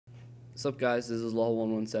What's up, guys? This is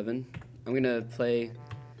lolllll117. I'm gonna play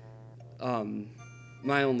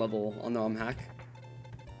my own level on the romhack,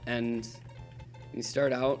 and you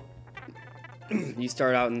start out. You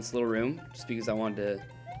start out in this little room just because I wanted to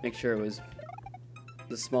make sure it was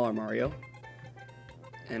the smaller Mario.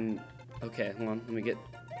 And okay, hold on. I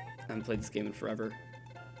haven't played this game in forever.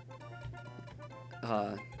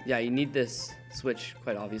 Yeah, you need this switch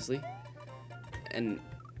quite obviously, and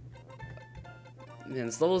man,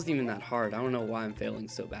 this level isn't even that hard. I don't know why I'm failing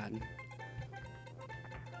so bad.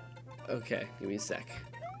 Okay, give me a sec.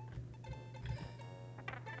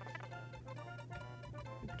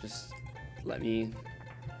 Just let me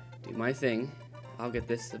do my thing. I'll get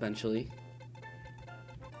this eventually.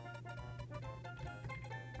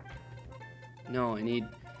 No, I need...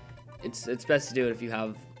 It's best to do it if you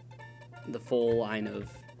have the full line of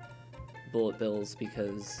bullet bills,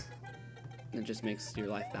 because it just makes your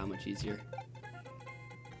life that much easier.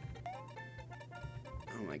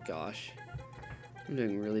 Oh my gosh. I'm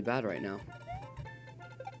doing really bad right now.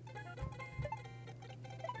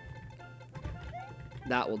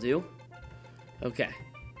 That will do. Okay.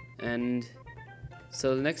 And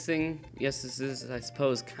so the next thing, yes, this is, I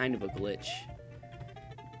suppose, kind of a glitch.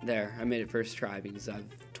 There, I made it first try because I've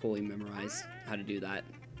totally memorized how to do that.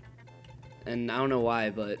 And I don't know why,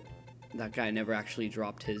 but that guy never actually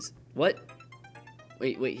dropped his... What?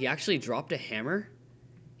 Wait, he actually dropped a hammer?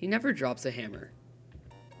 He never drops a hammer.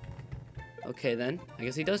 Okay, then. I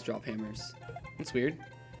guess he does drop hammers. That's weird.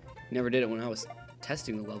 He never did it when I was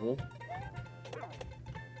testing the level.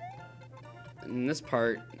 In this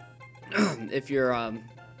part, if you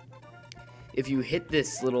hit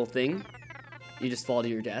this little thing, you just fall to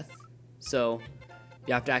your death. So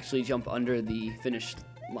you have to actually jump under the finish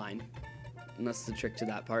line. And that's the trick to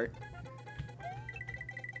that part.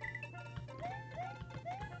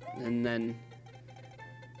 And then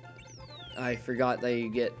I forgot that you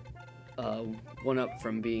get one up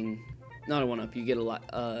from being, not a one up, you get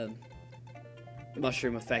a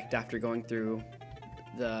mushroom effect after going through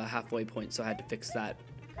the halfway point, so I had to fix that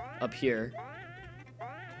up here.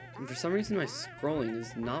 And for some reason my scrolling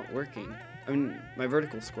is not working. I mean, my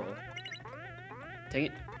vertical scroll. Dang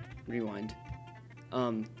it. Rewind.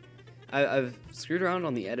 I've screwed around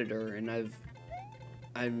on the editor, and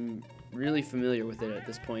I'm really familiar with it at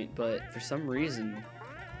this point, but for some reason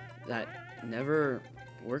that never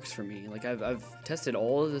works for me. Like I've tested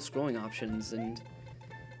all of the scrolling options, and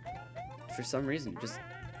for some reason it just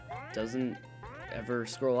doesn't ever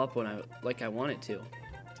scroll up when I want it to.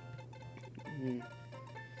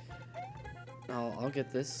 I'll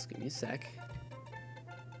get this. Give me a sec.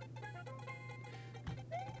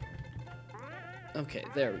 Okay,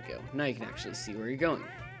 there we go. Now you can actually see where you're going.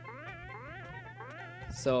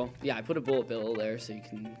 So, yeah, I put a bullet bill there so you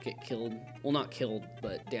can get killed. Well, not killed,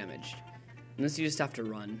 but damaged. And this you just have to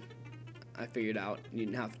run. I figured out. You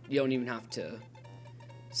don't even have to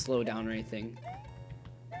slow down or anything.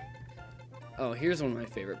 Oh, here's one of my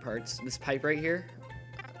favorite parts. This pipe right here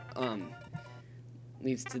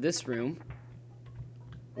leads to this room,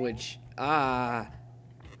 which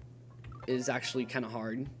is actually kind of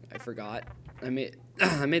hard. I forgot. I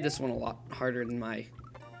made this one a lot harder than my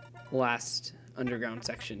last underground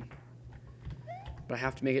section, but I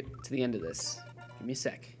have to make it to the end of this. Give me a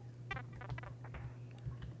sec.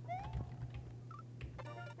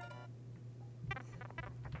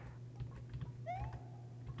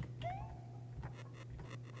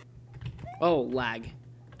 Oh, lag.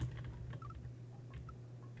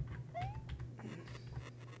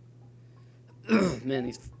 Man,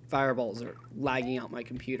 these fireballs are lagging out my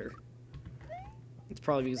computer. It's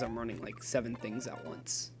probably because I'm running like 7 things at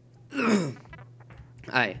once.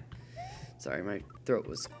 Sorry, my throat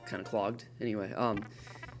was kind of clogged. Anyway,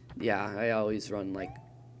 yeah, I always run like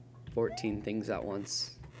 14 things at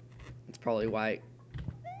once. That's probably why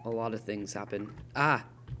a lot of things happen.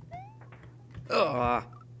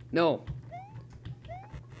 No.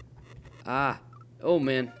 Oh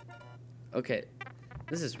man. Okay,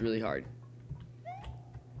 this is really hard.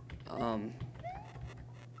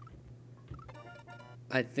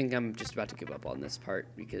 I think I'm just about to give up on this part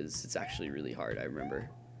because it's actually really hard, I remember.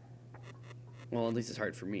 Well, at least it's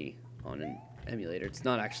hard for me on an emulator. It's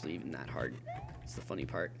not actually even that hard. It's the funny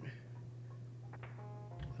part.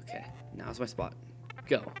 Okay, now's my spot.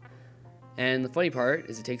 Go. And the funny part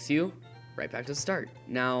is it takes you right back to the start.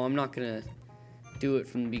 Now, I'm not going to do it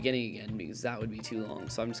from the beginning again because that would be too long.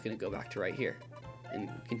 So I'm just going to go back to right here and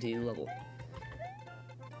continue the level.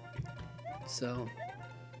 So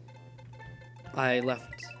I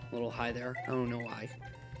left a little high there. I don't know why.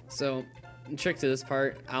 So, the trick to this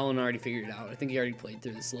part, Alan already figured it out. I think he already played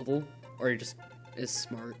through this level, or he just is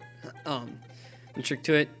smart. The trick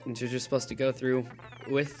to it is you're just supposed to go through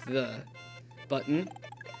with the button,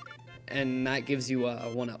 and that gives you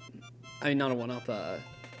a 1-up. I mean, not a 1-up,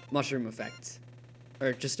 mushroom effect.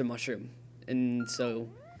 Or just a mushroom. And so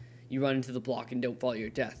you run into the block and don't fall to your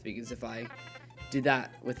death, because if I did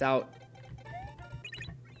that without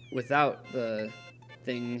the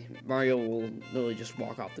thing, Mario will literally just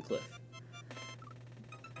walk off the cliff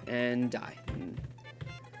and die.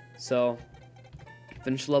 So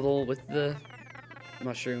finish the level with the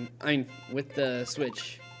mushroom, with the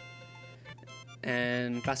switch,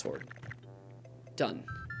 and fast forward. Done.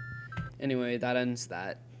 Anyway, that ends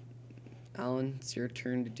that. Alan, it's your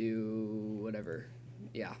turn to do whatever.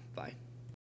 Yeah, bye.